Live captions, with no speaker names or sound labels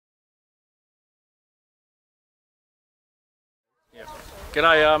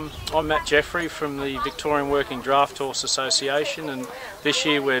G'day, I'm Matt Jeffrey from the Victorian Working Draft Horse Association, and this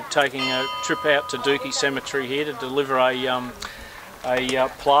year we're taking a trip out to Dookie Cemetery here to deliver a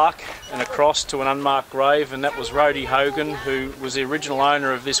plaque and a cross to an unmarked grave, and that was Rody Hogan, who was the original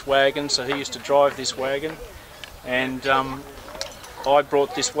owner of this wagon, so he used to drive this wagon. And I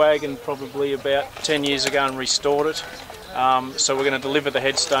brought this wagon probably about 10 years ago and restored it. So we're going to deliver the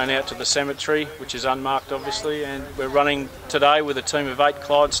headstone out to the cemetery, which is unmarked obviously, and we're running today with a team of 8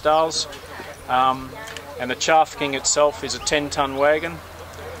 Clydesdales. And the Chaff King itself is a 10-tonne wagon,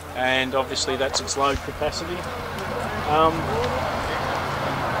 and obviously that's its load capacity.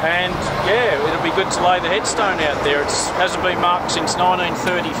 And yeah, it'll be good to lay the headstone out there. It hasn't been marked since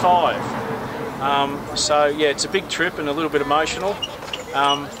 1935. So yeah, it's a big trip and a little bit emotional.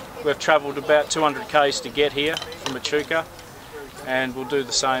 We've travelled about 200 k's to get here from Echuca, and we'll do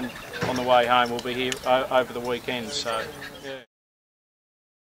the same on the way home. We'll be here over the weekend. So yeah.